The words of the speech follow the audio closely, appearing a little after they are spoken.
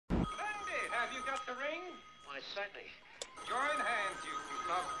Have you got the ring? Why, certainly. Join hands, you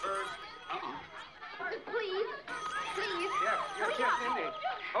lovebird. Please. Yes, Indy.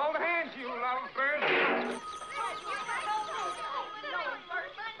 Hold hands, you lovebird.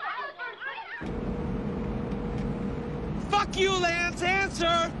 Fuck you, Lance.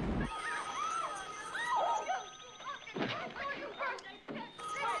 Answer.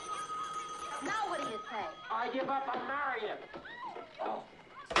 Now what do you say? I give up on Marion. Oh.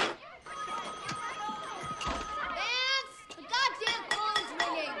 Vance! The goddamn phone's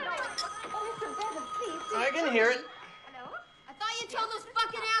ringing! Oh, Mr. Bevan, please. I can hear it. Hello? I thought you told those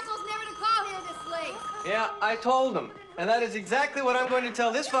fucking assholes never to call here this late. Yeah, I told him. And that is exactly what I'm going to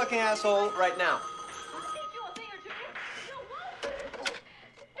tell this fucking asshole right now.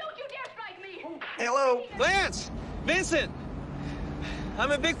 Don't you dare strike me! Hello? Lance! Vincent!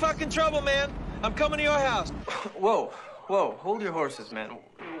 I'm in big fucking trouble, man. I'm coming to your house. Whoa. Hold your horses, man.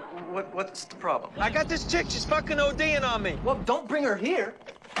 What's the problem? I got this chick. She's fucking ODing on me. Well, don't bring her here.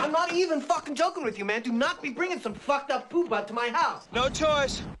 I'm not even fucking joking with you, man. Do not be bringing some fucked up poop out to my house. No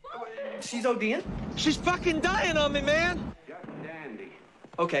choice. She's ODing? She's fucking dying on me, man. Just dandy.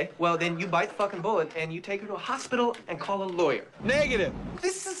 Okay, well, then you bite the fucking bullet and you take her to a hospital and call a lawyer. Negative.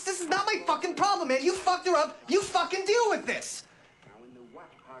 This is not my fucking problem, man. You fucked her up. You fucking deal with this. Now in the what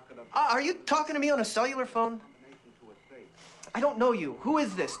pocket of Are you talking to me on a cellular phone? to a safe. I don't know you. Who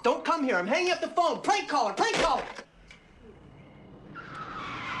is this? Don't come here. I'm hanging up the phone. Prank caller. Prank caller.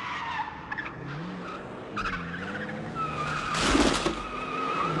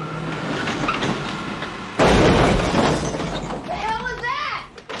 What the hell is that?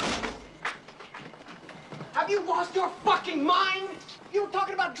 Have you lost your fucking mind? You were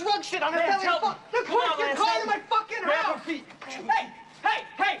talking about drug shit on a cellular phone. Look, you're calling my fucking house.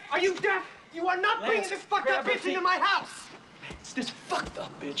 Hey, are you deaf? You are not bringing this fucked up bitch into my house. This fucked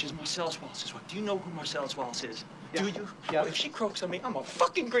up bitch is Marcellus Wallace's wife. Do you know who Marcellus Wallace is? Yeah. Do you? Yeah. Well, if she croaks on me, I'm a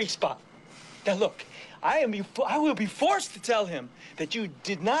fucking grease spot. Now look, I will be forced to tell him that you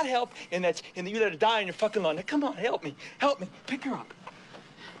did not help and that you let her die in your fucking lawn. Now come on, help me, pick her up.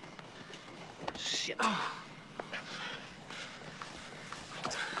 Shit. Oh.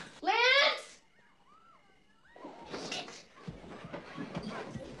 Lance!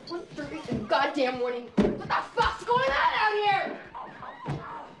 What the freaking goddamn morning? What the fuck's going on out here?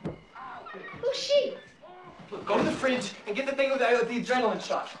 Who's she? Look, go to the fridge and get the thing with the adrenaline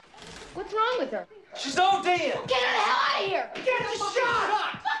shot. What's wrong with her? She's ODing. Get her the hell out of here! Get the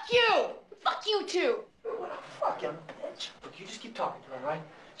shot. Fuck you! Fuck you too! Fucking bitch. Look, you just keep talking to her, all right?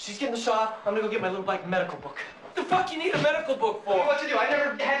 She's getting the shot. I'm gonna go get my little black medical book. What the fuck you need a medical book for? What to do? I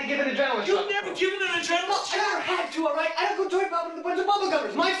never had to give an adrenaline shot. You've never given an adrenaline I never had to, all right? I don't go joint bobbing with a bunch of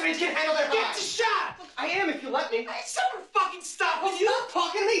bubblegummers. My friends can't handle their Get highs. the shot! I am if you let me. Hey, someone fucking stop Well, with you! stop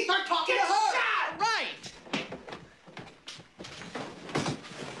talking to me. Start talking Get to her. shot! Right.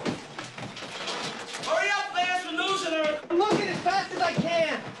 Hurry up, Lance, we're losing her! I'm looking as fast as I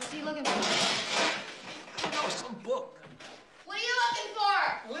can. What's he looking for? No, some book. What are you looking for?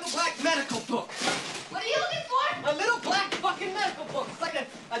 A little black medical book. What are you looking for? A little black fucking medical book. It's like a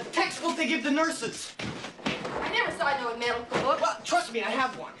textbook they give the nurses. I never saw no medical book. Well, trust me, I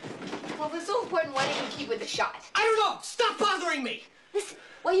have one. Well, if it's so important, why didn't you keep with the shot? I don't know. Stop bothering me. Listen,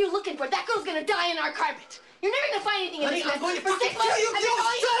 what are you looking for? That girl's gonna die in our carpet. You're never gonna find anything in Honey, this I'm going to for fucking 6 months. kill you. I've been No,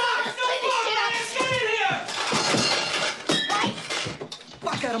 calling shut you. up. Clean this shit up. Get in here! Right?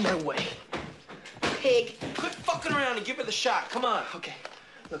 Fuck out of my way. Pig. Quit fucking around and give her the shot, come on. Okay.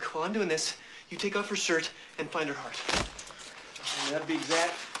 Look, while I'm doing this, you take off her shirt and find her heart. That'd be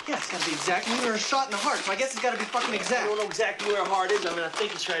exact. Yeah, it's gotta be exact. You were shot in the heart, so I guess it's gotta be fucking I exact. don't know exactly where her heart is. I mean, I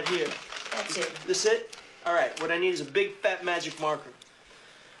think it's right here. That's it. This it? All right, what I need is a big fat magic marker.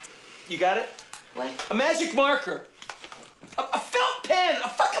 You got it? What? A magic marker. A felt pen, a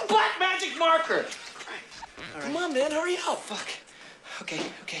fucking black magic marker. All right. Come on, man, hurry up. Fuck. Okay.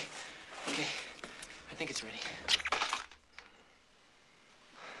 I think it's ready.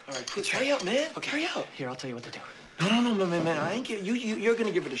 All right, Let's hurry up, man. Okay. Hurry up. Here, I'll tell you what to do. No, man. I ain't giving you're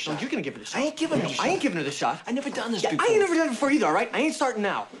gonna give it a shot. No, you're gonna give it a shot. I ain't giving her a shot. I ain't giving her the shot. I never done this Yeah, before. I ain't never done it before either, all right? I ain't starting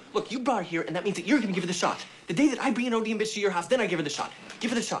now. Look, you brought her here, and that means that you're gonna give her the shot. The day that I bring an ODing bitch to your house, then I give her the shot.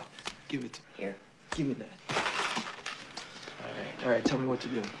 Give her the shot. Give it to me. Here. Give me that. All right, tell me what to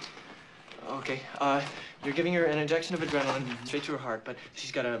do. Okay, you're giving her an injection of adrenaline straight to her heart, but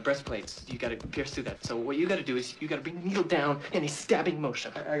she's got a breastplate. You gotta pierce through that. So what you gotta do is you gotta bring the needle down in a stabbing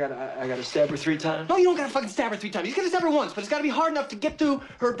motion. I gotta stab her 3 times? No, you don't gotta fucking stab her 3 times. You gotta stab her once, but it's gotta be hard enough to get through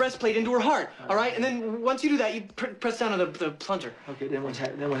her breastplate into her heart, all right? And then once you do that, you press down on the plunger. Okay, then what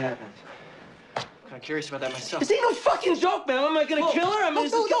happens? I'm kind of curious about that myself. This ain't no fucking joke, man. I'm not gonna kill her. No,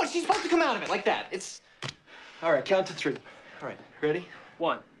 she's supposed to come out of it. like that. It's... All right, count to 3. All right, ready?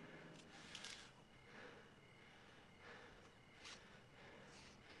 1.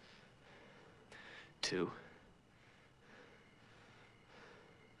 2.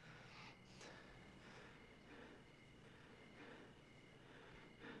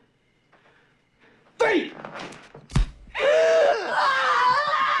 3!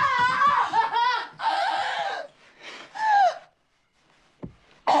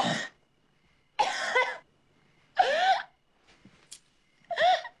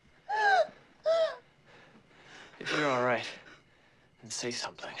 If you're all right, then say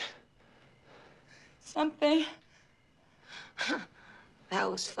something. Something? That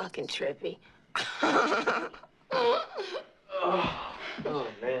was fucking trippy. Oh,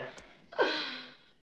 man.